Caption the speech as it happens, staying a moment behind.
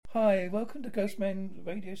Hi, welcome to Ghostman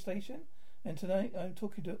Radio Station, and tonight I'm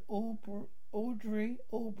talking to Aubrey,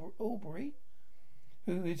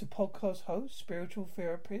 who is a podcast host, spiritual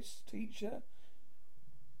therapist, teacher,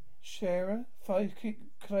 sharer, psychic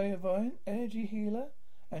clairvoyant, energy healer,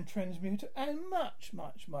 and transmuter, and much,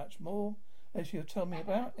 much, much more, as she'll tell me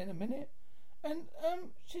about in a minute. And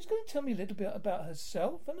she's going to tell me a little bit about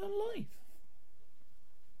herself and her life.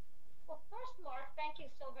 Well, first, Mark, thank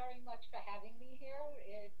you so very much for having me here.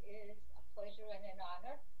 It is a pleasure and an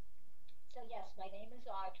honor. So, yes, my name is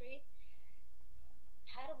Audrey.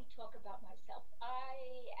 How do we talk about myself?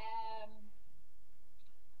 I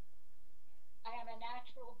am a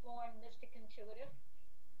natural born mystic intuitive,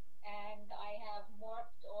 and I have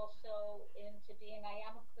morphed also into being, I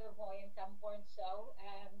am a clairvoyant, I'm born so,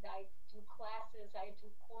 and I do classes, I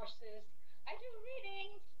do courses, I do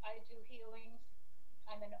readings, I do healings.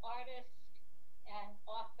 I'm an artist and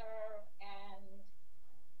author, and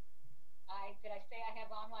did I say I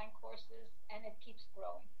have online courses, and it keeps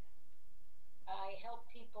growing. I help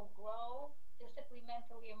people grow physically,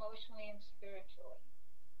 mentally, emotionally, and spiritually.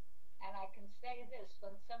 And I can say this,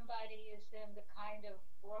 when somebody is in the kind of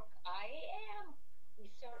work I am,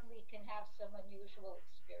 we certainly can have some unusual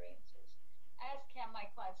experiences, as can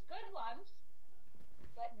my clients. Good ones,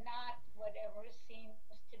 but not whatever seems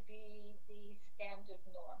to be the standard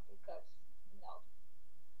norm, because, no.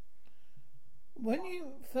 When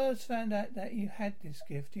you first found out that you had this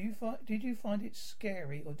gift, did you find it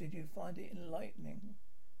scary or did you find it enlightening?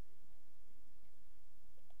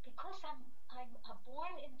 Because I'm a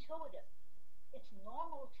born intuitive. It's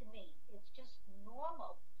normal to me. It's just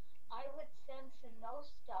normal. I would sense and know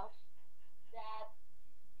stuff that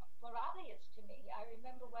were obvious to me. I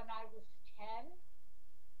remember when I was 10,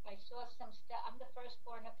 I saw some stuff. I'm the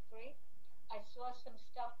firstborn of three. I saw some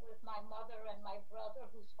stuff with my mother and my brother,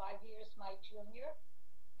 who's 5 years my junior.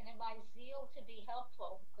 And in my zeal to be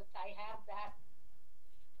helpful, because I have that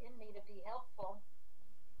in me to be helpful,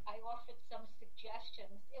 I offered some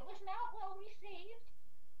suggestions. It was not well received.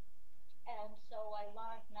 And so I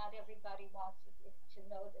learned not everybody wants to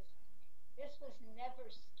know this. This was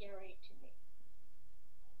never scary to me.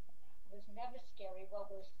 It was never scary.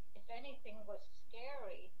 What was, if anything, was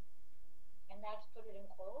scary, and that's put it in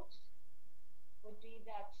quotes, would be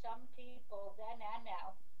that some people, then and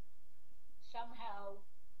now, somehow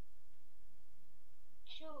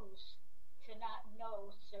choose to not know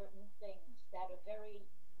certain things that are very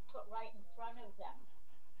put right in front of them.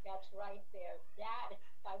 That's right there. That,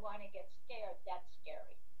 if I want to get scared, that's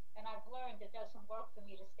scary. And I've learned it doesn't work for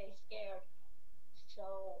me to stay scared.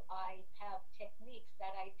 So I have techniques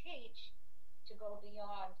that I teach to go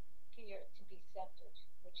beyond fear to be centered,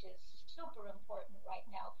 which is super important right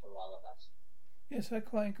now for all of us. Yes, I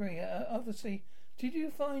quite agree. Obviously, did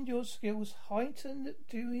you find your skills heightened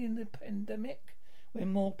during the pandemic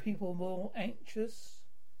when more people were more anxious?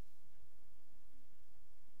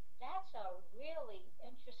 That's a really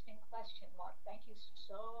interesting question, Mark. Thank you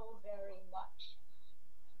so very much.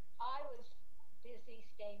 I was busy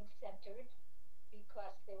staying centered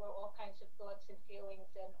because there were all kinds of thoughts and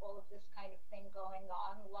feelings and all of this kind of thing going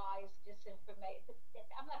on, lies, disinformation.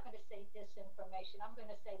 I'm not going to say disinformation. I'm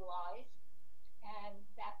going to say lies and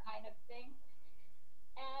that kind of thing.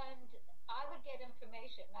 And I would get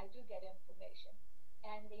information. I do get information.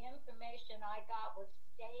 And the information I got was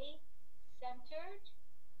stay centered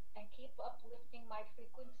and keep uplifting my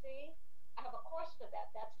frequency. I have a course for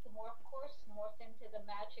that. That's the Morph course, Morph into the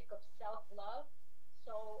Magic of Self-Love,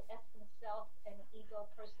 Soul, Essence Self, and Ego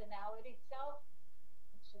Personality Self.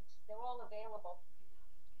 They're all available.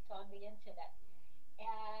 It's on the internet.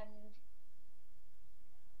 And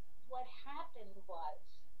what happened was,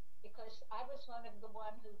 because I was one of the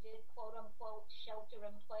one who did quote-unquote shelter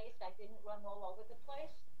in place, I didn't run all over the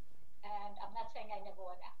place. And I'm not saying I never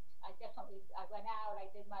went out. I went out, I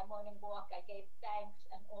did my morning walk, I gave thanks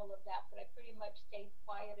and all of that, but I pretty much stayed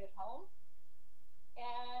quiet at home.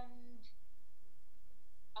 And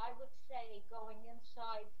I would say going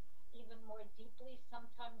inside even more deeply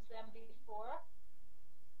sometimes than before,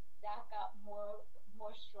 that got more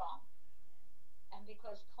strong. And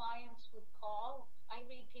because clients would call, I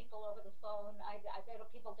read people over the phone. I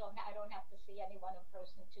don't have to see anyone in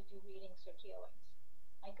person to do readings or healings.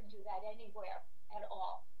 I can do that anywhere at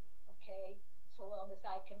all. Okay, so long as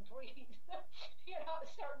I can breathe,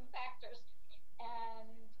 certain factors. And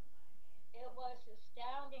it was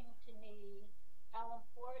astounding to me how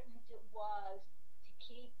important it was to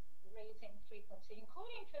keep raising frequency,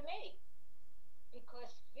 including for me,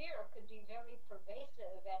 because fear could be very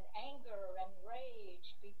pervasive, and anger and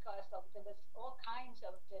rage, because there was all kinds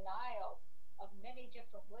of denial of many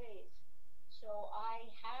different ways. So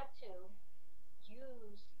I had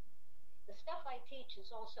the stuff I teach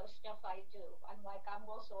is also stuff I do. I'm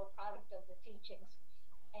also a product of the teachings.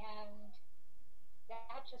 And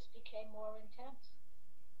that just became more intense.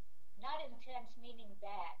 Not intense meaning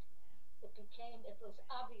bad. It was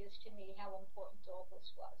obvious to me how important all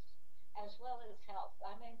this was, as well as health.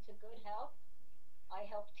 I'm into good health. I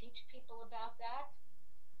help teach people about that.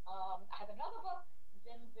 I have another book,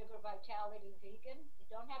 Vim, Vigor, Vitality, Vegan. You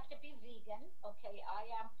don't have to be vegan. Okay, I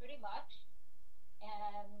am pretty much.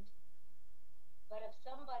 But if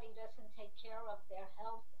somebody doesn't take care of their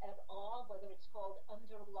health at all, whether it's called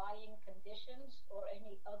underlying conditions or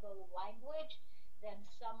any other language, then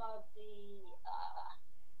some of the,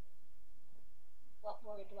 what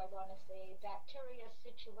word do I want to say, bacteria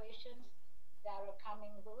situations that are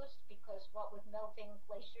coming loose, because what with melting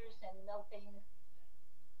glaciers and melting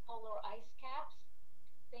polar ice caps,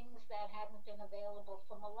 things that haven't been available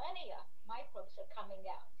for millennia, microbes are coming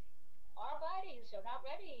out. Our bodies are not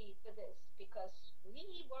ready for this because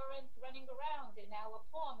we weren't running around in our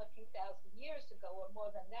form a few thousand years ago or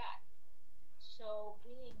more than that. So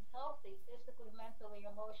being healthy physically, mentally,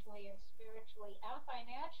 emotionally, and spiritually and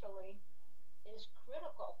financially is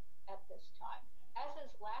critical at this time, as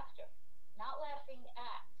is laughter. Not laughing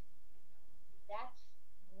at. That's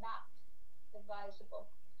not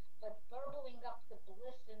advisable. But burbling up the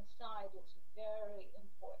bliss inside is very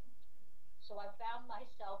important. So I found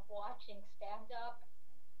myself watching stand-up.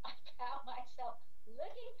 I found myself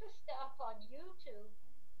looking for stuff on YouTube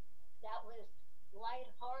that was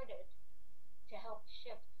lighthearted to help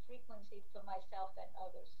shift frequency for myself and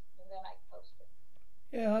others. And then I posted.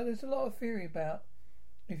 Yeah, there's a lot of theory about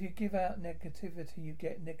if you give out negativity, you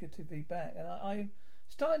get negativity back. And I'm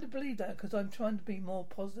starting to believe that because I'm trying to be a more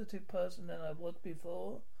positive person than I was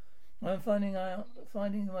before. I'm finding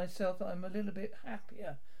myself that I'm a little bit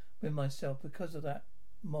happier with myself because of that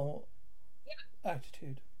more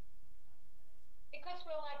attitude. Because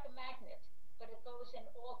we're like a magnet, but it goes in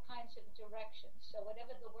all kinds of directions. So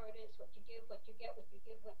whatever the word is, what you give, what you get, what you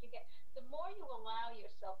give, what you get. The more you allow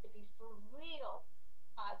yourself to be for real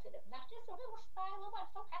positive, not just a little style, oh, I'm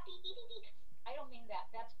so happy, I don't mean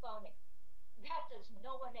that. That's phony. That does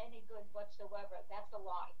no one any good whatsoever. That's a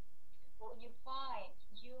lie. But when you find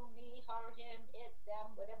you, me, her, him, it,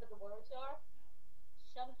 them, whatever the words are,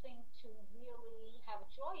 something to really have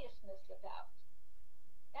joyousness about.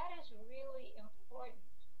 That is really important,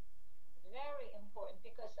 very important,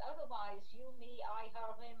 because otherwise you, me, I,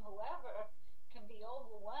 her, him, whoever can be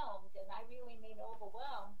overwhelmed, and I really mean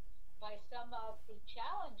overwhelmed by some of the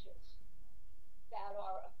challenges that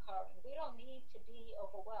are occurring. We don't need to be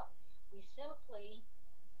overwhelmed. We simply,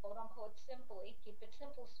 quote unquote simply, keep it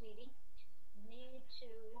simple, sweetie, need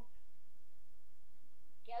to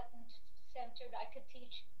get centered. I could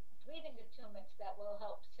teach breathing attunements that will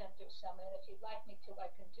help center some, and if you'd like me to, I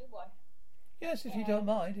can do one. Yes, if you don't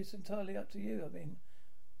mind, it's entirely up to you. I mean,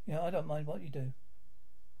 I don't mind what you do.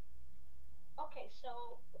 Okay,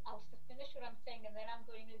 so I'll finish what I'm saying, and then I'm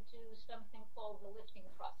going to do something called the lifting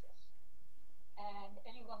process. And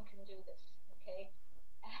anyone can do this, okay?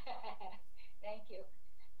 Thank you.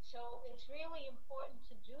 So it's really important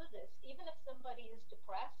to do this, even if somebody is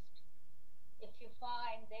depressed. If they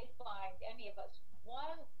find any of us,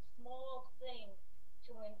 one small thing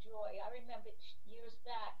to enjoy. I remember years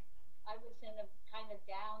back, I was in a kind of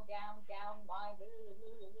down mind,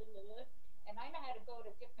 and I know how to go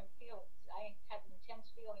to different feelings. I had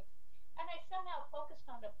intense feelings. And I somehow focused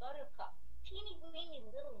on a buttercup, teeny weeny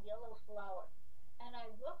little yellow flower. And I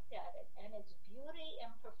looked at it, and its beauty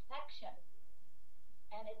and perfection,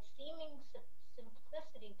 and its seeming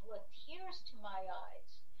simplicity brought tears to my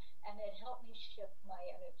eyes, and it helped me shift my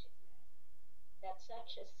energy. That's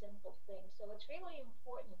such a simple thing. So it's really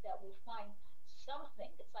important that we find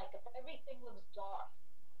something. It's like if everything was dark,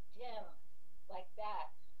 dim, like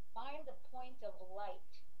that, find the point of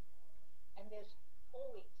light. And there's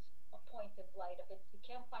always a point of light. If you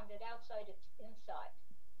can't find it outside, it's inside.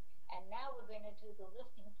 And now we're going to do the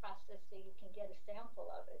lifting process so you can get a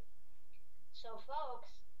sample of it. So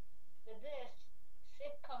folks, for this,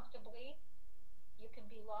 sit comfortably. You can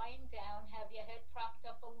be lying down, have your head propped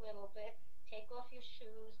up a little bit, take off your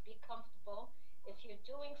shoes, be comfortable. If you're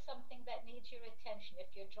doing something that needs your attention,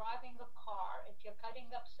 if you're driving a car, if you're cutting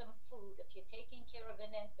up some food, if you're taking care of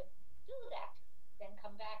an infant, do that. Then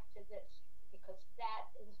come back to this, because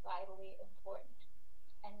that is vitally important.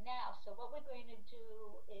 And now, so what we're going to do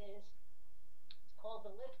is, it's called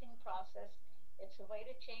the lifting process. It's a way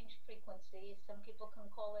to change frequency. Some people can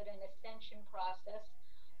call it an ascension process.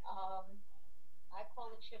 I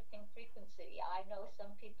call it shifting frequency. I know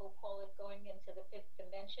some people call it going into the fifth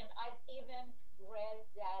dimension. I've even read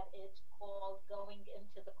that it it's called going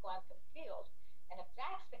into the quantum field. And if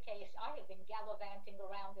that's the case, I have been gallivanting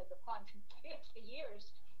around in the quantum field for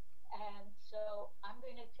years. And so I'm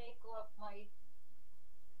going to take off my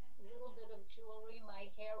little bit of jewelry, my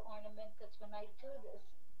hair ornament, because when I do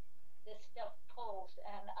this stuff pulls,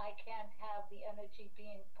 and I can't have the energy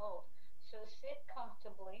being pulled. So sit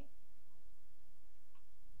comfortably.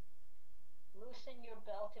 Loosen your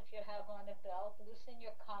belt if you have on a belt. Loosen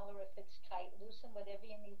your collar if it's tight. Loosen whatever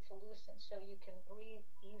you need to loosen so you can breathe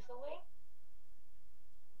easily.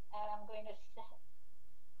 And I'm going to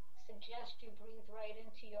suggest you breathe right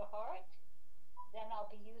into your heart. Then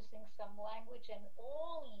I'll be using some language, and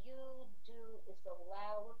all you do is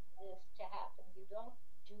allow this to happen. You don't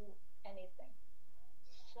do anything.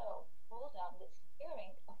 So, hold on, this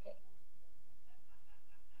hearing, okay.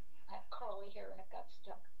 I have curly hair and it got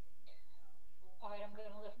stuck. All right, I'm going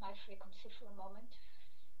to lift my frequency for a moment.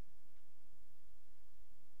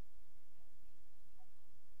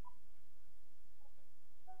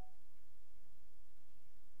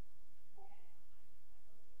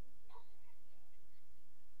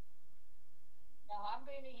 Now I'm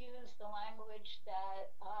going to use the language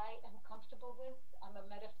that I am comfortable with. I'm a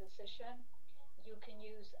metaphysician. You can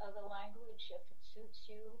use other language if it suits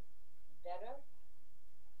you better.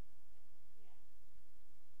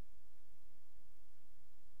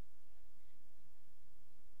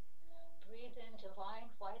 Breathe in divine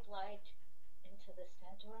white light into the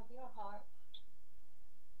center of your heart.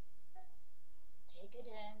 Take it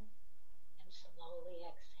in and slowly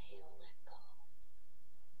exhale, let go.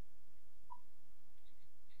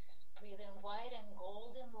 Breathe in white and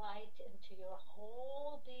golden light into your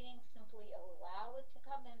whole being. Simply allow it to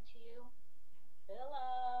come into you. Fill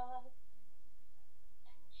up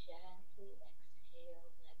and gently exhale,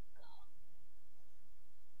 let go.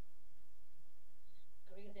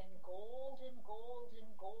 Breathe in golden, golden,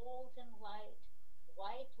 golden light,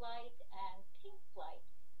 white light and pink light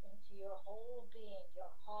into your whole being,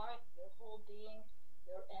 your heart, your whole being,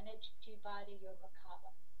 your energy body, your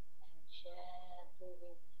makaba, and gently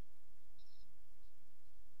release.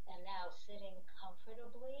 And now sitting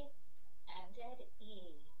comfortably and at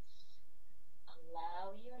ease,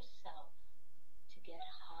 allow yourself to get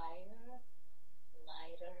higher,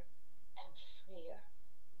 lighter, and freer.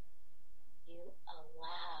 You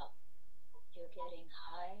allow. You're getting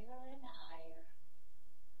higher and higher,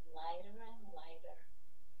 lighter and lighter,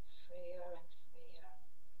 freer and freer.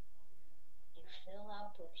 You fill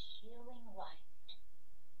up with healing light.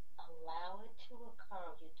 Allow it to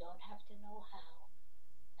occur. You don't have to know how.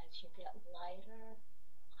 As you get lighter,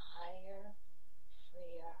 higher,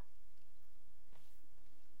 freer.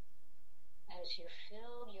 As you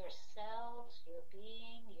fill your cells, your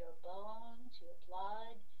being, your bones, your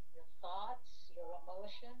blood, your thoughts, your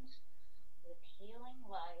emotions with healing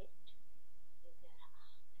light, you get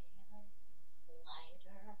higher,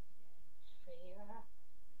 lighter, freer,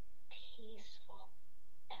 peaceful,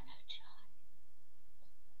 energized.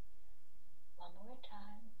 One more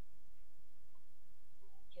time.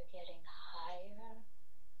 You're getting higher,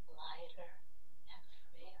 lighter, and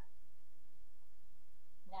freer.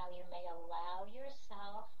 Now you may allow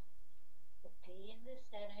yourself to be in this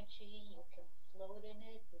energy. You can float in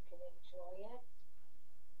it. You can enjoy it.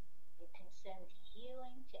 You can send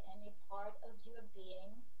healing to any part of your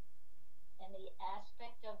being, any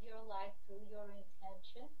aspect of your life through your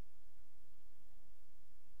intention.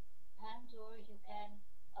 And or you can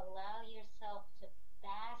allow yourself to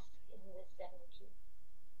bask in this energy.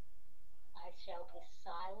 I shall be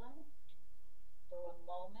silent for a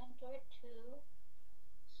moment or two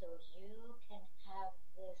so you can have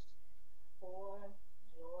this for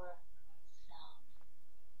yourself.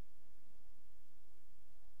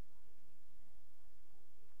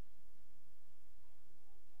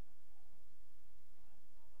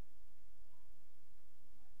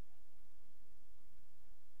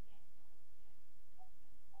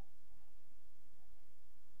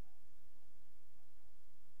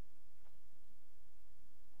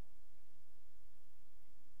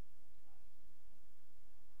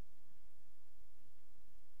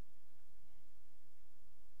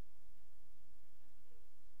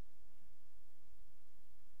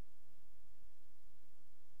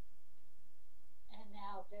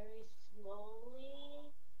 Very slowly,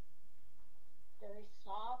 very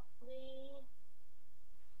softly,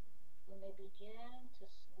 you may begin to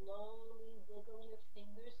slowly wiggle your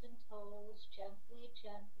fingers and toes, gently,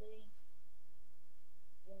 gently.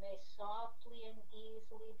 You may softly and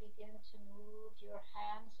easily begin to move your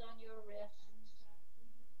hands on your wrists,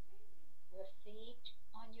 your feet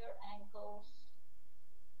on your ankles.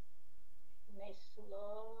 You may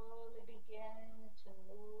slowly begin to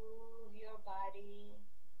move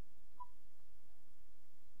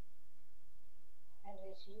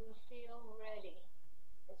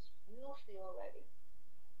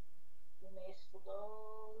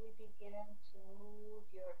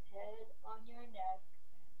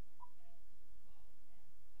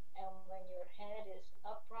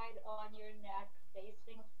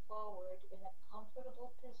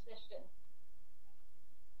position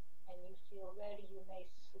and you feel ready, you may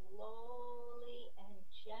slowly and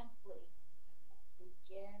gently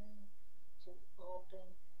begin to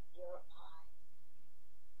open your eyes.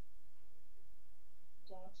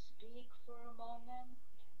 Don't speak for a moment.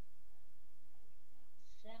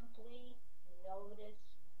 Simply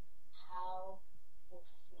notice how you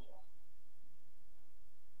feel.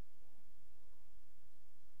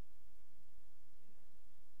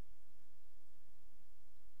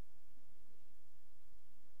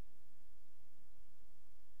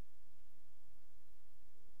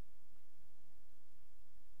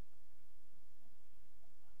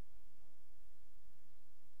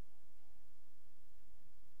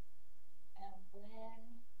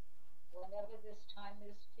 And whenever this time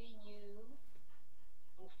is for you,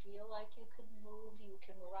 you feel like you can move, you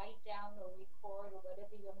can write down or record or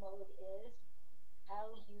whatever your mode is,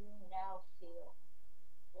 how you now feel.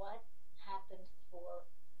 What happened for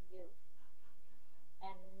you?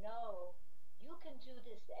 And know you can do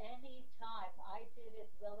this anytime. I did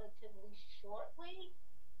it relatively shortly.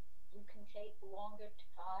 You can take longer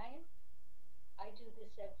time. I do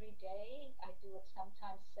this every day. I do it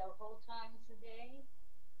sometimes several times a day.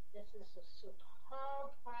 This is a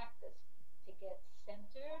superb practice to get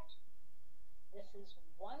centered. This is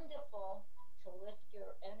wonderful to lift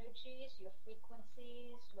your energies, your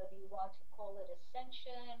frequencies, whether you want to call it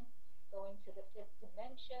ascension, going to the fifth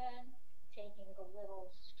dimension, taking a little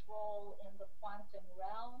stroll in the quantum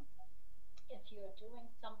realm. If you're doing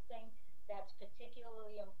something that's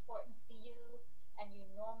particularly important to you and you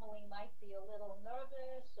normally might be a little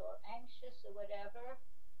nervous or anxious or whatever,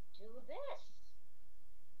 do this.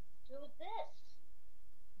 Do this.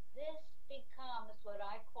 This becomes what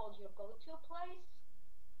I call your go-to place,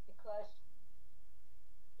 because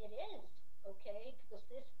it is, okay? Because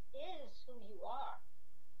this is who you are,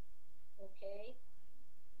 okay?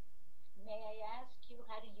 May I ask you,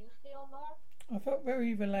 how do you feel, Mark? I felt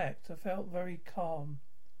very relaxed. I felt very calm.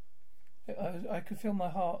 I could feel my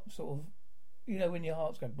heart sort of, you know, when your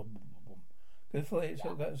heart's going boom, boom, boom, boom. Before it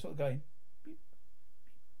sort of going. Beep, beep,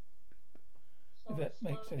 beep. So If that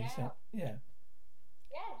makes any sense. Yeah.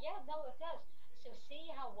 Yeah, no, it does. So see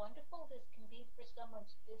how wonderful this can be for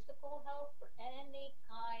someone's physical health, for any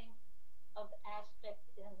kind of aspect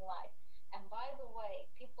in life. And by the way,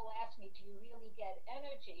 people ask me, do you really get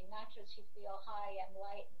energy? Not just you feel high and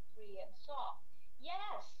light and free and soft.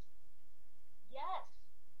 Yes.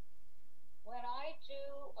 When I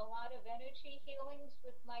do a lot of energy healings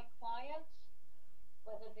with my clients,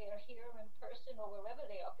 whether they're here in person or wherever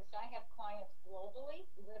they are, because I have clients globally,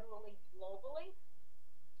 literally globally.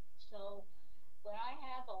 So when I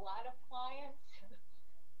have a lot of clients,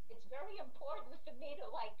 it's very important for me to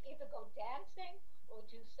like either go dancing or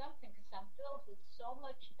do something, because I'm filled with so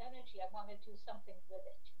much energy. I want to do something with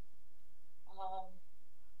it.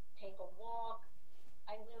 Take a walk.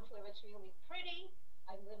 I live where it's really pretty.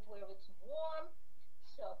 I live where it's warm.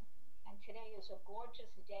 So, and today is a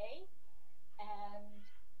gorgeous day. And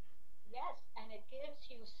yes, and it gives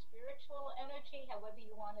you spiritual energy, however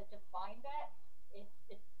you want to define that. It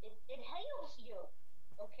heals you.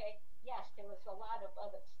 Okay? Yes, there is a lot of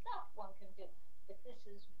other stuff one can do, but this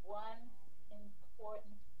is one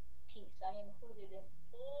important piece. I include it in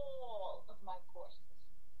all of my courses.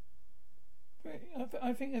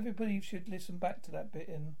 I think everybody should listen back to that bit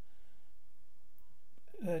and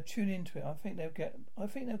tune into it. I think they'll get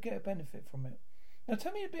a benefit from it. Now,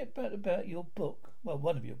 tell me a bit about your book. Well,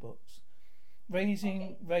 one of your books,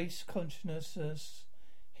 Raising Race Consciousness,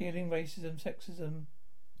 Healing Racism, Sexism,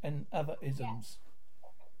 and Other Isms.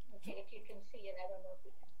 Okay, if you can see it, I don't know if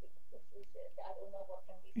you can see it. This is it. I don't know what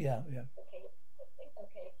can be seen. Yeah. Okay.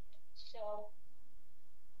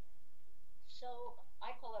 So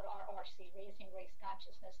I call it RRC, Raising Race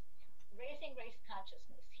Consciousness. Raising Race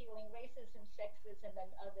Consciousness, Healing Racism, Sexism,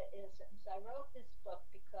 and Other Isms. I wrote this book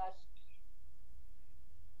because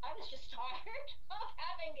I was just tired of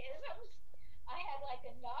having isms. I had like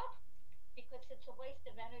enough, because it's a waste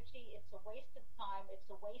of energy, it's a waste of time, it's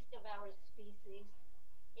a waste of our species.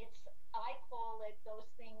 I call it those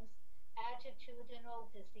things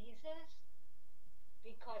attitudinal diseases,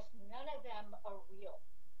 because none of them are real.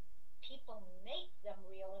 People make them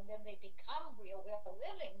real and then they become real. We're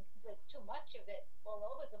living with too much of it all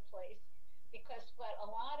over the place, because what a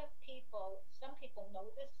lot of people, some people know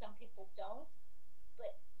this, some people don't,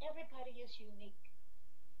 but everybody is unique.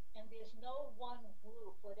 And there's no one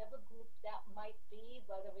group, whatever group that might be,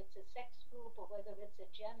 whether it's a sex group or whether it's a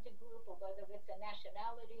gender group or whether it's a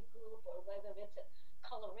nationality group or whether it's a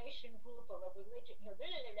coloration group or a religion,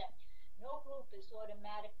 No group is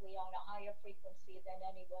automatically on a higher frequency than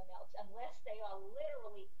anyone else unless they are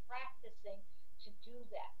literally practicing to do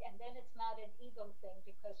that. And then it's not an ego thing,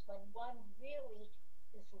 because when one really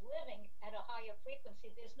is living at a higher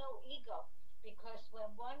frequency, there's no ego. Because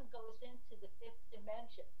when one goes into the fifth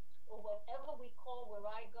dimension, or whatever we call where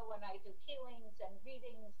I go and I do healings and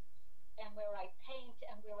readings, and where I paint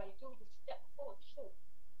and where I do the stuff,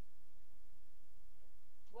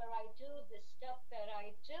 where I do the stuff that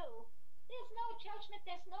I do, there's no judgment,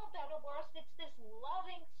 there's no better, worse. It's this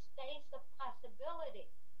loving space of possibility.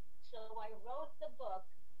 So I wrote the book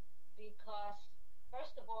because,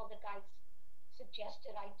 first of all, the guides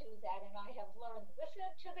suggested I do that, and I have learned, listen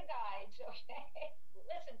to the guides, okay?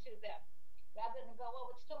 Listen to them. Rather than go,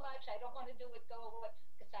 oh, it's too much, I don't want to do it, go away,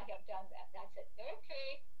 because I have done that. I said,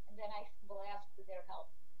 okay, and then I will ask for their help.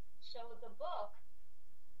 So the book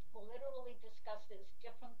literally discusses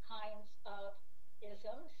different kinds of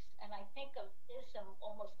isms, and I think of ism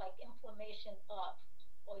almost like inflammation of,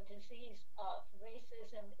 or disease of.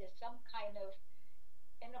 Racism is some kind of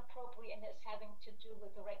inappropriateness having to do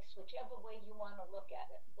with race, whichever way you want to look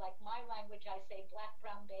at it. Like my language, I say black,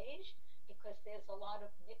 brown, beige, because there's a lot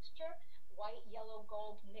of mixture, white, yellow,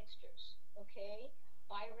 gold mixtures, okay?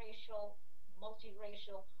 Biracial,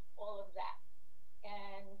 multiracial, all of that.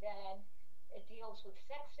 And then it deals with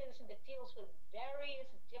sexism, it deals with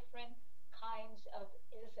various different kinds of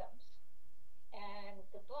isms. And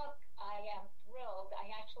the book, I am thrilled.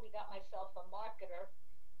 I actually got myself a marketer,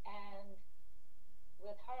 and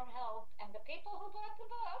with her help and the people who bought the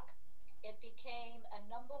book, it became a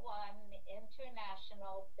 #1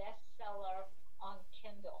 international bestseller on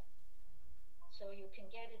Kindle. So you can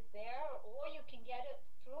get it there, or you can get it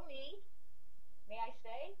through me, may I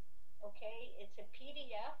say? Okay, it's a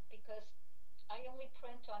PDF, because I only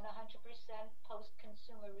print on 100%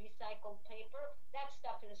 post-consumer recycled paper. That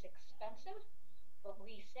stuff is expensive, but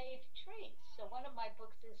we save trees. So one of my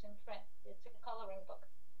books is in print. It's a coloring book.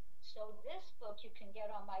 So this book you can get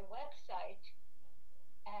on my website,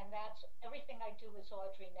 and that's everything I do is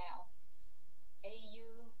Audrey Now.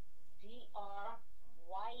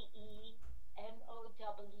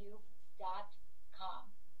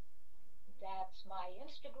 AudreyNow.com. That's my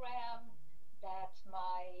Instagram. That's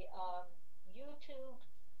my YouTube,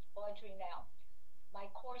 Audrey Now. My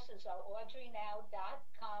courses are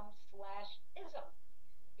audreynow.com/ism,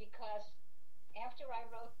 because after I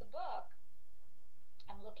wrote the book,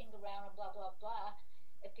 I'm looking around and blah, blah, blah,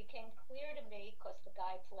 it became clear to me, because the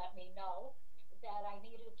guides let me know, that I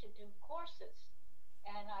needed to do courses.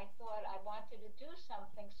 And I thought I wanted to do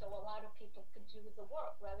something so a lot of people could do the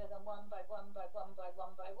work, rather than one by one by one by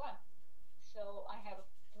one by one. So I have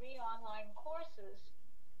 3 online courses.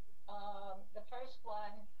 The first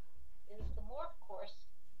one is the Morph course,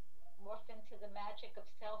 Morph into the Magic of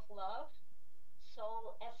Self-Love,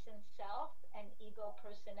 Soul Essence Self, and Ego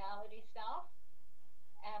Personality Self.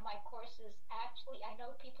 And my courses actually, I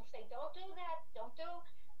know people say, don't do that, don't do.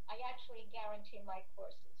 I actually guarantee my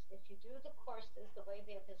courses. If you do the courses the way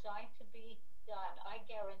they're designed to be done, I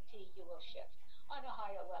guarantee you will shift on a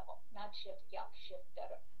higher level. Not shift, yeah, shift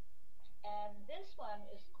better. And this one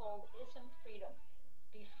is called Ism Freedom.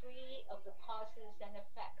 Be free of the causes and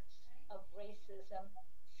effects of racism,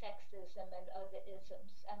 sexism, and other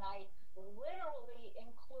isms. And I literally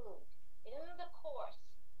include in the course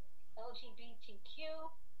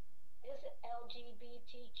LGBTQ, is it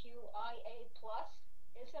LGBTQIA+,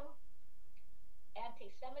 ism,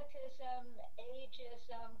 anti-Semitism,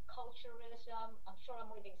 ageism, culturism, I'm sure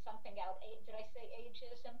I'm leaving something out. Did I say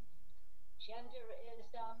ageism?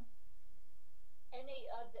 Genderism, any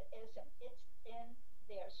other ism, it's in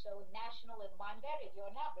there. So national and Mandela,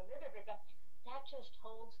 you're not, that just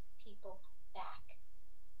holds people back.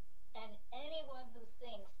 And anyone who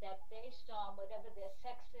thinks that based on whatever their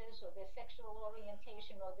sex is, or their sexual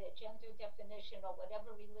orientation, or their gender definition, or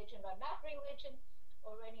whatever religion or not religion,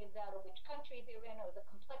 or any of that, or which country they're in, or the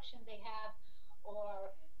complexion they have,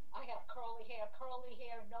 or I have curly hair,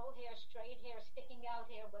 no hair, straight hair, sticking out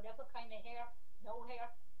hair, whatever kind of hair, no hair,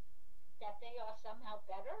 that they are somehow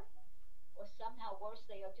better or somehow worse,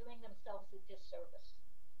 they are doing themselves a disservice.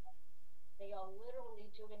 They are literally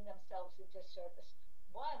doing themselves a disservice.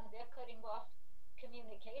 One, they're cutting off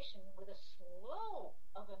communication with a slew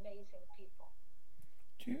of amazing people.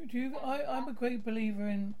 I'm a great believer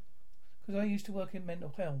in, because I used to work in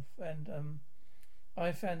mental health, and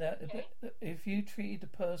I found out that if you treated the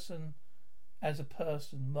person as a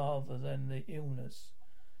person rather than the illness,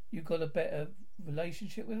 you got a better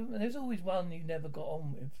relationship with them. And there's always one you never got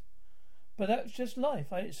on with, but that's just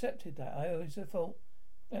life. I accepted that. I always thought,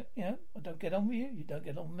 I don't get on with you, you don't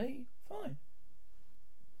get on with me, fine.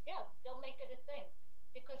 Yeah, they'll good thing,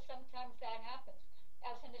 because sometimes that happens.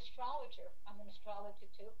 As an astrologer, I'm an astrologer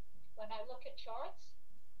too. When I look at charts,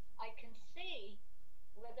 I can see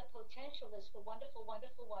where the potential is for wonderful,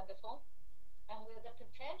 wonderful, wonderful, and where the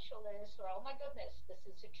potential is for, oh my goodness, this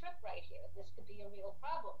is a trip right here. This could be a real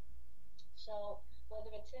problem. So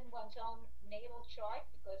whether it's in one's own natal chart,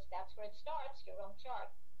 because that's where it starts, your own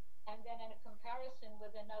chart, and then in a comparison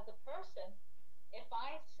with another person, if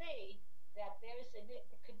I see that it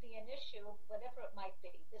could be an issue, whatever it might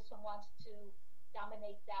be, this one wants to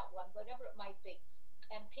dominate that one, whatever it might be,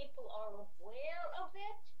 and people are aware of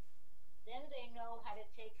it, then they know how to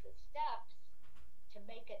take the steps to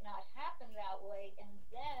make it not happen that way. And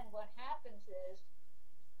then what happens is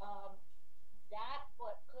that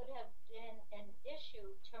what could have been an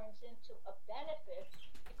issue turns into a benefit,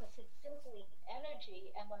 because it's simply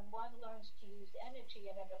energy, and when one learns to use energy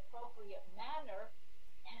in an appropriate manner,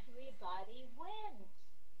 everybody wins.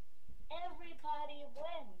 Everybody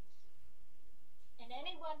wins. And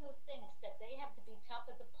anyone who thinks that they have to be top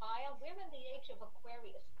of the pile, we're in the age of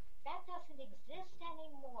Aquarius. That doesn't exist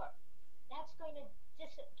anymore. That's going to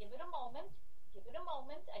give it a moment. Give it a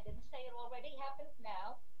moment. I didn't say it already happens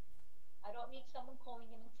now. I don't need someone calling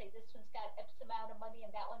in and say this one's got X amount of money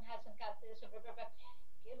and that one hasn't got this. Or blah, blah, blah.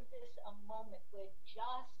 Give this a moment. We're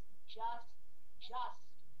just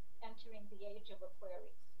entering the age of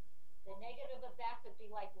Aquarius. The negative of that could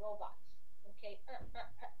be like robots. Okay,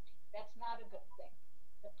 that's not a good thing.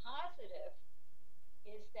 The positive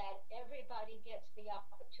is that everybody gets the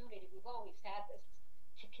opportunity, we've always had this,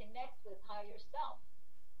 to connect with higher self.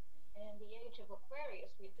 And in the age of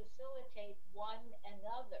Aquarius, we facilitate one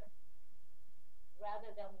another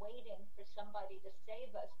rather than waiting for somebody to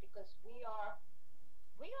save us, because we are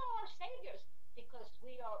our saviors, because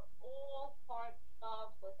we are all part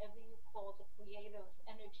of whatever you call the creative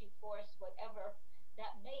energy force, whatever,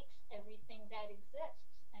 that makes everything that exists.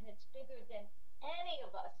 And it's bigger than any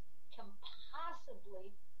of us can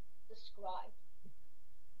possibly describe.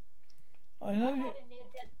 I know.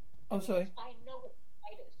 I'm sorry. I know what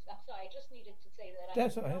it is. I'm sorry. I just needed to say that.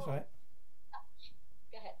 That's all right. That's all right.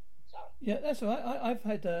 Go ahead. Sorry. Yeah, that's all right.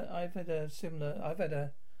 I've had a similar.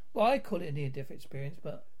 Well, I call it a near-death experience,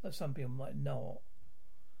 but some people might not.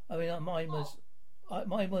 I mean, mine was.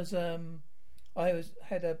 I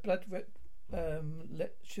had a blood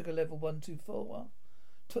sugar level 124.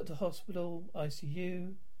 Took to hospital,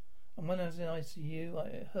 ICU, and when I was in ICU,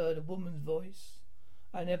 I heard a woman's voice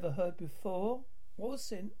I never heard before or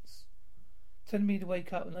since, telling me to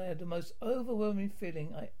wake up, and I had the most overwhelming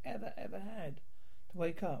feeling I ever had to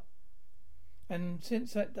wake up. And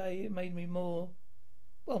since that day, it made me more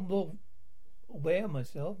aware of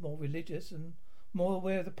myself, more religious, and more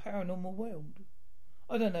aware of the paranormal world.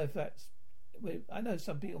 I don't know if that's. I know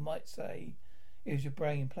some people might say it was your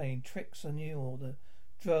brain playing tricks on you, or the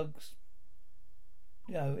drugs,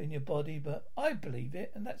 in your body, but I believe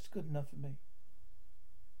it, and that's good enough for me.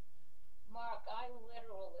 Mark, I will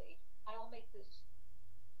make this.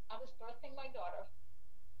 I was birthing my daughter,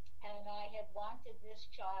 and I had wanted this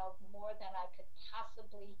child more than I could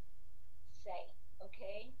possibly say,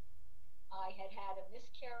 okay? I had had a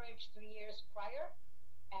miscarriage 3 years prior,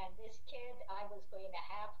 and this kid, I was going to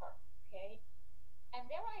have her, okay? And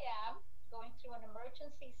there I am, going through an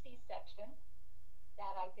emergency C-section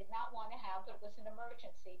that I did not want to have, but it was an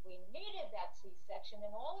emergency. We needed that C-section,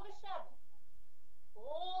 and all of a sudden,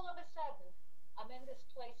 I'm in this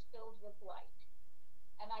place filled with light.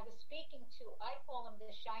 And I was speaking to, I call them the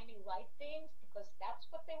shiny light beings, because that's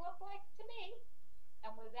what they look like to me.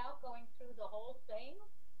 And without going through the whole thing,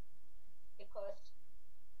 because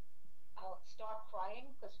I'll start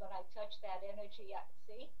crying, because when I touch that energy,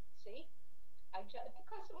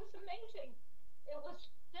 because it was amazing. It was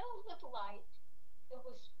filled with light. It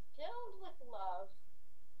was filled with love.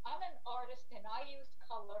 I'm an artist, and I use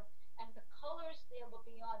color, and the colors there were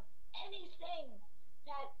beyond anything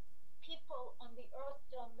that people on the earth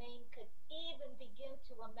domain could even begin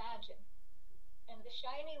to imagine. And the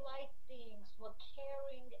shiny light beings were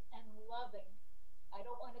caring and loving. I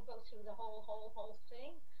don't want to go through the whole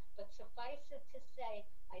thing, but suffice it to say,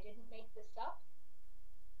 I didn't make this up.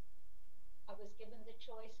 I was given the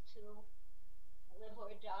choice to live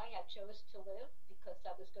or die. I chose to live because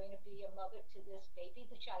I was going to be a mother to this baby,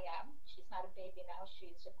 which I am. She's not a baby now.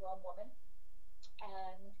 She's a grown woman.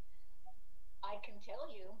 And I can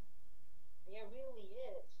tell you, there really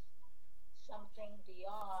is something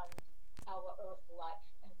beyond our earth life.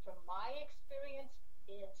 And from my experience,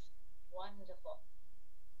 it's wonderful.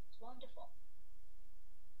 It's wonderful.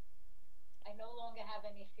 I no longer have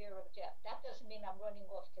any fear of death. That doesn't mean I'm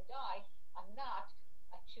running off to die. I'm not.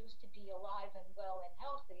 I choose to be alive and well and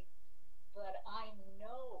healthy. But I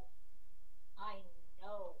know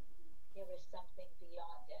there is something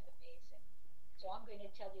beyond and amazing. So I'm going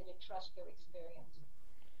to tell you to trust your experience.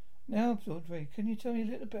 Now, Audrey, can you tell me a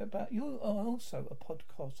little bit about, you are also a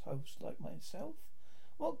podcast host like myself.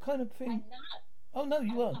 What kind of thing? I'm not. Oh, no,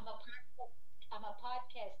 you aren't. I'm a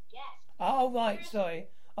podcast guest. Oh, right, sorry.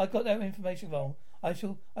 I got that information wrong. I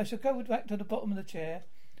shall go back to the bottom of the chair,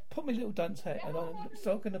 put my little dunce hat and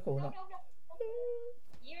sulk in the corner. No.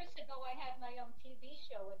 Years ago, I had my own TV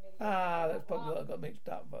show in New York. That's probably what I got mixed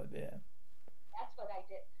up with, yeah. That's what I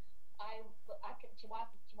did. Do you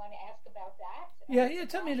want to ask about that? Yeah,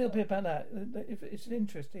 tell me a little bit about that. If it's an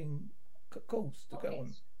interesting course to go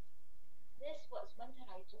on. When did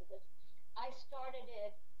I do this? I started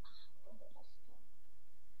it, when did I start?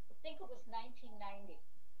 I think it was 1990,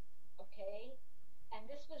 okay? And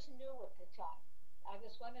this was new at the time. I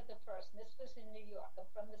was one of the first, and this was in New York. I'm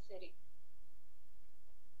from the city.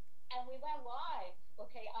 And we went live,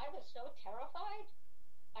 okay? I was so terrified.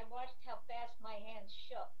 I watched how fast my hands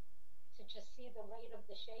shook to just see the rate of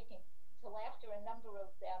the shaking. So after a number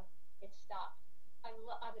of them, it stopped. I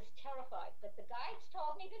was terrified, but the guides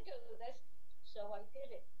told me to do this, so I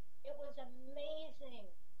did it. It was amazing.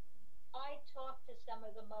 I talked to some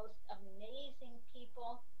of the most amazing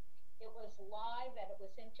people. It was live and it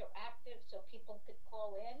was interactive, so people could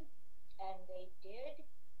call in, and they did.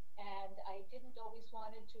 And I didn't always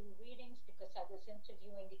want to do readings because I was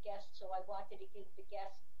interviewing the guests, so I wanted to give the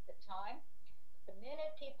guests the time. The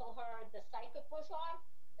minute people heard the psychic was on,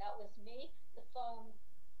 that was me, the phone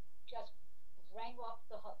just rang off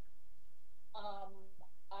the hook.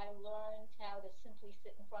 I learned how to simply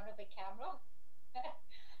sit in front of a camera.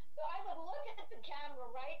 So I would look at the camera,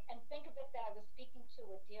 right, and think of it that I was speaking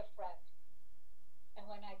to a dear friend. And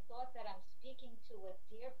when I thought that I'm speaking to a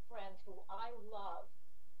dear friend who I love,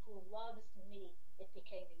 who loves me, it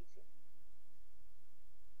became easy.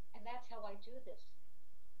 And that's how I do this.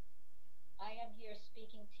 I am here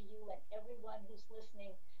speaking to you and everyone who's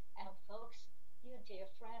listening. And folks, you're dear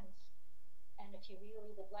friends. And if you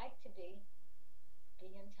really would like to be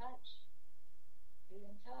in touch. Be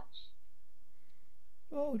in touch.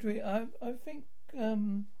 Audrey, I think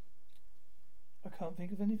I can't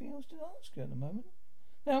think of anything else to ask you at the moment.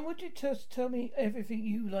 Now, would you just tell me everything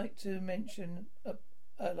you like to mention,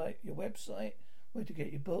 like your website, where to get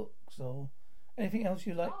your books, or anything else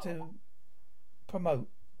you like to promote?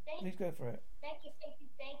 Please go for it. Thank you.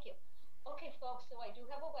 Okay, folks, so I do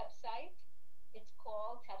have a website. It's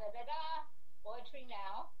called Audrey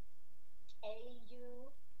Now,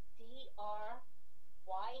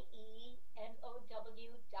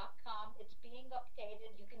 AudreyNow.com. It's being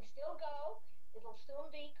updated. You can still go. It'll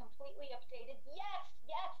soon be completely updated. Yes.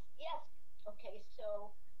 Okay,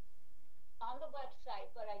 so on the website,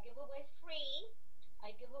 but I give away free.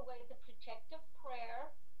 I give away the protective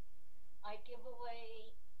prayer. I give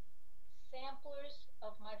away samplers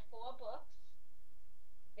of my 4 books.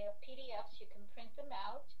 They're PDFs. You can print them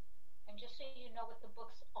out. And just so you know what the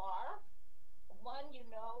books are, one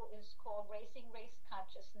is called Raising Race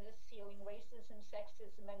Consciousness, Healing Racism,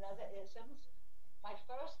 Sexism, and Other Isms. My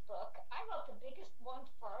first book, I wrote the biggest one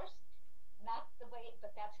first, not the way,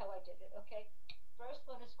 but that's how I did it, okay? First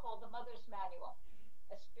one is called The Mother's Manual,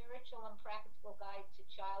 a spiritual and practical guide to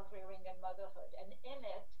child rearing and motherhood. And in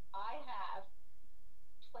it, I have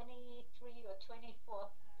 23 or 24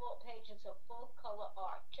 full pages of full color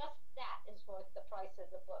art. Just that is worth the price of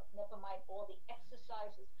the book. Never mind all the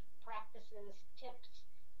exercises, practices, tips.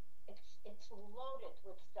 It's loaded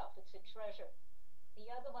with stuff. It's a treasure. The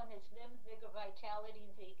other one is Vim, Vigor,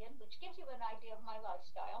 Vitality, Vegan, which gives you an idea of my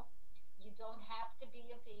lifestyle. You don't have to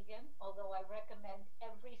be a vegan, although I recommend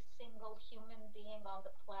every single human being on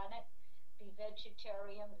the planet be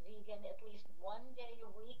vegetarian, vegan, at least one day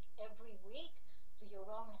a week, every week, for your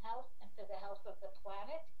own health and for the health of the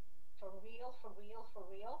planet. For real.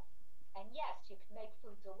 And yes, you can make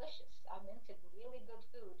food delicious. I'm into really good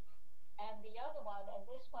food. And the other one, and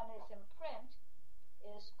this one is in print,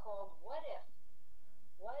 is called What If?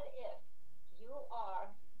 What if you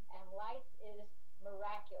are and life is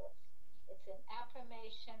miraculous? It's an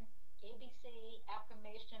affirmation, ABC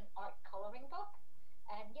affirmation art coloring book.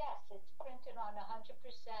 And yes, it's printed on 100%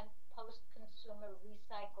 post-consumer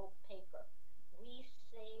recycled paper. We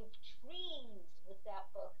save trees with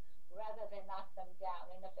that book rather than knock them down.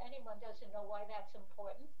 And if anyone doesn't know why that's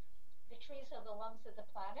important, the trees are the lungs of the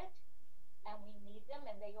planet, and we need them,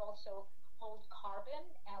 and they also hold carbon,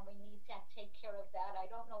 and we need to take care of that. I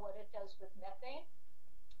don't know what it does with methane,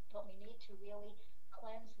 but we need to really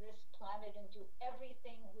cleanse this planet and do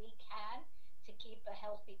everything we can to keep a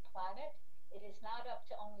healthy planet. It is not up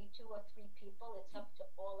to only 2 or 3 people. It's up to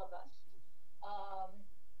all of us. Um,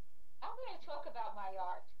 I'm going to talk about my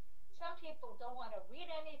art. Some people don't want to read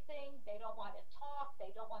anything, they don't want to talk, they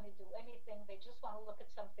don't want to do anything, they just want to look at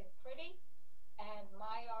something pretty. And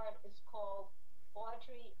my art is called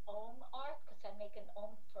Audrey Om art because I make an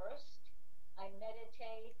Om first. I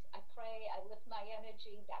meditate, I pray, I lift my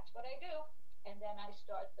energy, that's what I do. And then I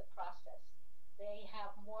start the process. They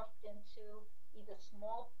have morphed into either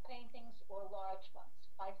small paintings or large ones,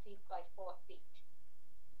 5 feet by 4 feet.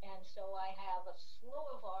 And so I have a slew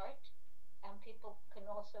of art, and people can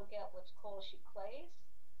also get what's called chiclets.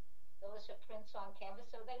 Those are prints on canvas,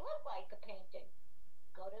 so they look like a painting.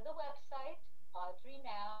 Go to the website,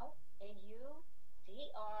 AudreyNow,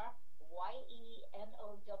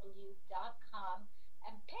 AudryeNow.com,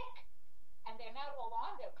 and pick. And they're not all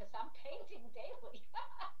on there because I'm painting daily.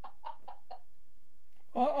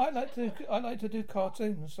 I like to do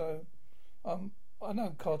cartoons, so I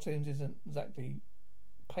know cartoons isn't exactly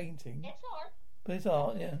painting. It's art. But it's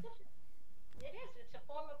art, yeah. It is. It's a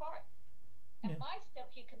form of art. And my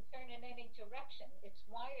stuff you can turn in any direction. It's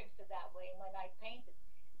wired for that way when I paint it.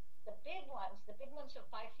 The big ones are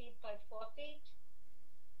 5 feet by 4 feet.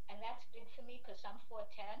 And that's big for me because I'm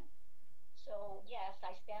 4'10". So, yes,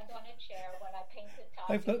 I stand on a chair when I paint the top.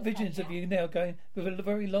 I've got visions of you now going with a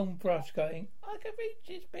very long brush going, I can reach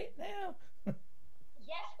this bit now.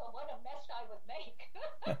 Yes, but what a mess I would make.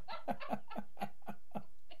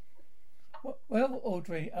 Well,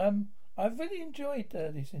 Audrey, I've really enjoyed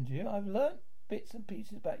this interview. I've learnt bits and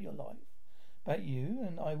pieces about your life, about you,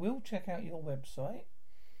 and I will check out your website.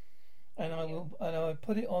 And I'll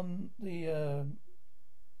put it on the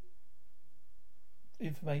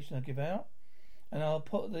information I give out, and I'll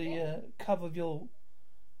put the cover of your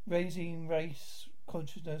Raising Race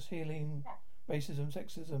Consciousness, Healing Racism,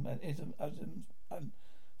 Sexism and Ism and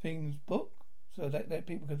Things book, so that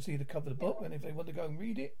people can see the cover of the book, and if they want to go and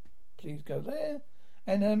read it, please go there.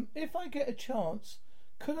 And if I get a chance,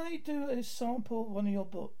 could I do a sample of one of your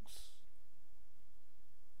books?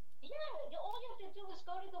 Yeah, all you have to do is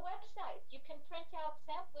go to the website. You can print out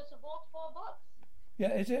samplers of all 4 books.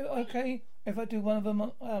 Yeah, is it okay if I do one of them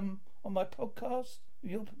on my podcast with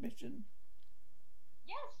your permission?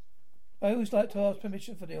 Yes. I always like to ask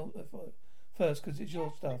permission for first because it's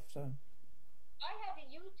your stuff. So I have a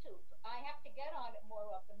YouTube. I have to get on it more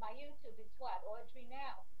often. My YouTube is what? Audrey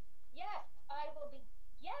Now. Yes, I will be.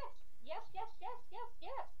 Yes.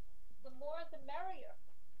 The more the merrier.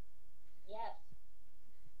 Yes.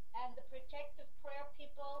 And the protective prayer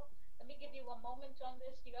people. Let me give you a moment on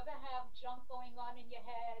this. Do you ever have junk going on in your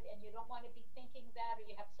head and you don't want to be thinking that, or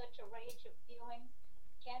you have such a rage of feeling?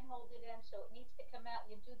 Can't hold it in, so it needs to come out.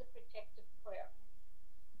 You do the protective prayer.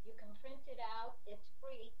 You can print it out. It's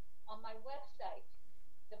free on my website.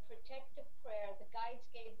 The protective prayer, the guides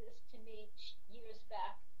gave this to me years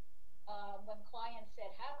back when clients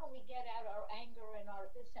said, how can we get out our anger and our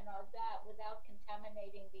this and our that without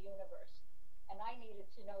contaminating the universe? And I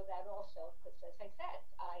needed to know that also, because as I said,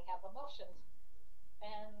 I have emotions.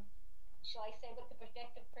 And shall I say what the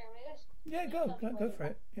protective prayer is? Yeah, go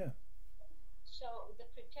for it. Yeah. So the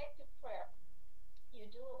protective prayer, you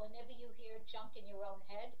do it whenever you hear junk in your own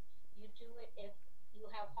head. You do it if you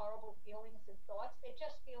have horrible feelings and thoughts. They're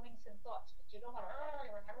just feelings and thoughts, but you don't want to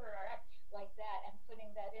like that and putting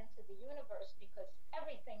that into the universe, because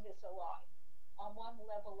everything is alive on one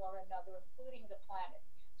level or another, including the planet.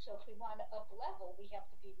 So if we want to up level, we have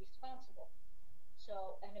to be responsible.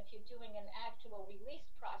 So, and if you're doing an actual release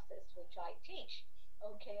process, which I teach,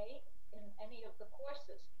 okay, in any of the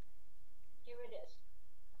courses, here it is.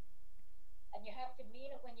 And you have to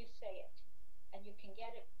mean it when you say it. And you can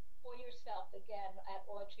get it for yourself again at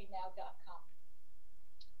audreynow.com.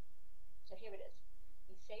 So here it is.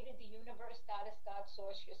 You say to the universe, goddess, God,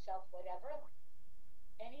 source, yourself, whatever,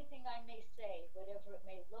 anything I may say, whatever it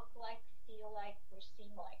may look like, feel like, or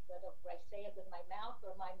seem like, whether I say it with my mouth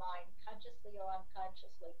or my mind, consciously or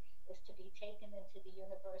unconsciously, is to be taken into the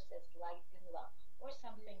universe as light and love, or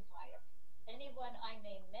something higher. Anyone I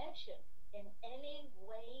may mention in any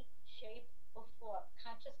way, shape, or form,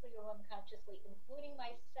 consciously or unconsciously, including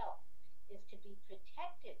myself, is to be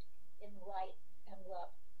protected in light and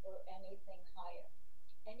love, or anything higher.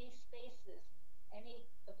 Any spaces, any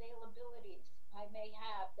availabilities I may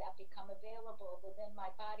have that become available within my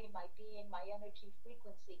body, my being, my energy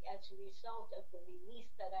frequency as a result of the release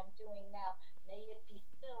that I'm doing now, may it be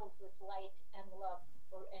filled with light and love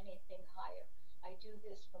or anything higher. I do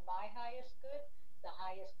this for my highest good, the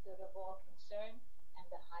highest good of all concerned, and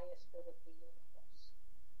the highest good of the universe.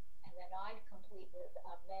 And then I complete with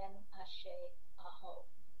Amen, Ashe, Aho.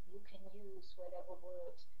 You can use whatever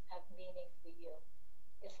words have meaning for you.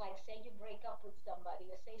 It's like, say you break up with somebody,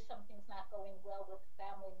 or say something's not going well with a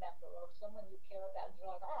family member or someone you care about, and you're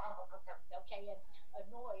like, okay, and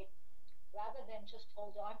annoyed, rather than just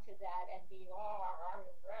hold on to that and be,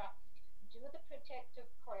 do the protective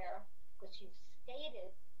prayer, because you've stated,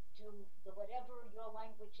 do the whatever your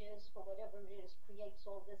language is for whatever it is creates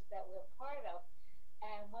all this that we're part of.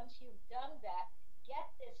 And once you've done that, get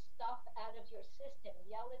this stuff out of your system.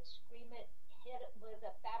 Yell it, scream it, hit it with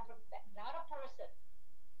a fabric bag, not a person.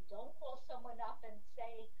 Don't call someone up and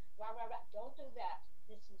say, rah, rah, rah. Don't do that.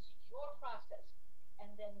 This is your process. And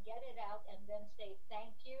then get it out and then say,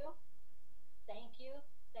 thank you, thank you,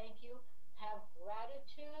 thank you. Have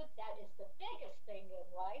gratitude. That is the biggest thing in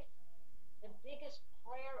life. The biggest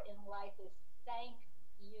prayer in life is thank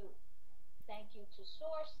you. Thank you to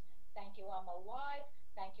Source. Thank you I'm alive.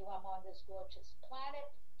 Thank you I'm on this gorgeous planet.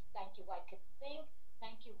 Thank you I could think.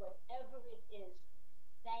 Thank you whatever it is.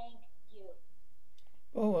 Thank you.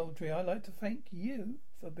 Oh, Audrey, I'd like to thank you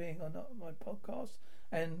for being on my podcast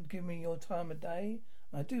and giving me your time of day.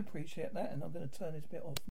 I do appreciate that, and I'm going to turn this bit off.